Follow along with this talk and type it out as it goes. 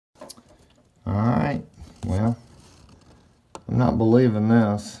Alright, well, I'm not believing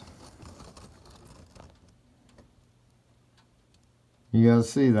this. You guys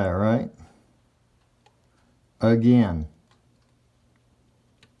see that, right? Again.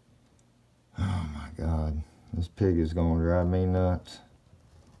 Oh my God, this pig is going to drive me nuts.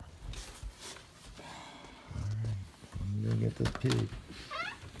 Alright, I'm going to get this pig.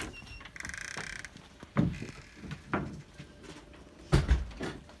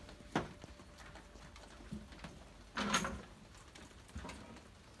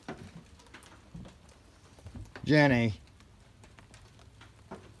 Jenny.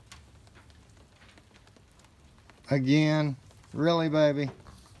 Again? Really, baby?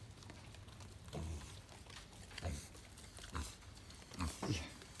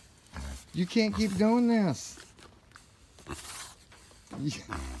 You can't keep doing this.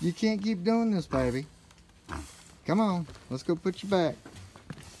 You can't keep doing this, baby. Come on, let's go put you back.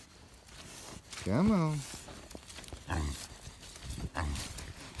 Come on.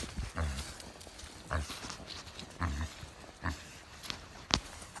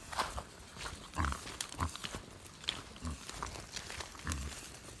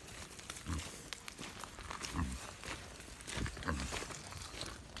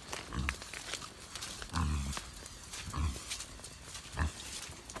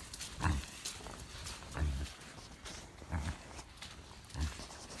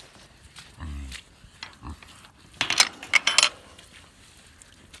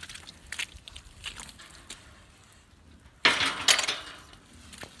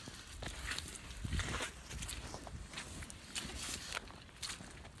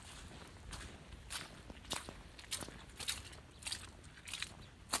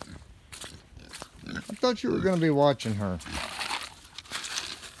 I thought you were going to be watching her.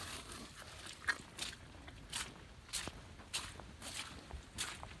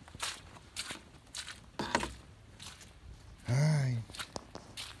 Alright.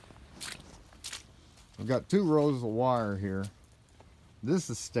 I've got 2 rows of wire here. This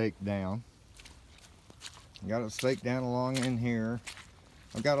is staked down. Got it staked down along in here.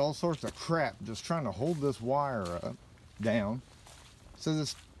 I've got all sorts of crap just trying to hold this wire up, down, so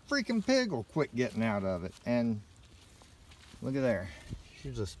this freaking pig will quit getting out of it. And look at there, she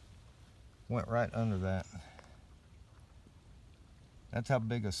just went right under that. That's how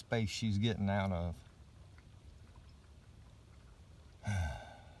big a space she's getting out of.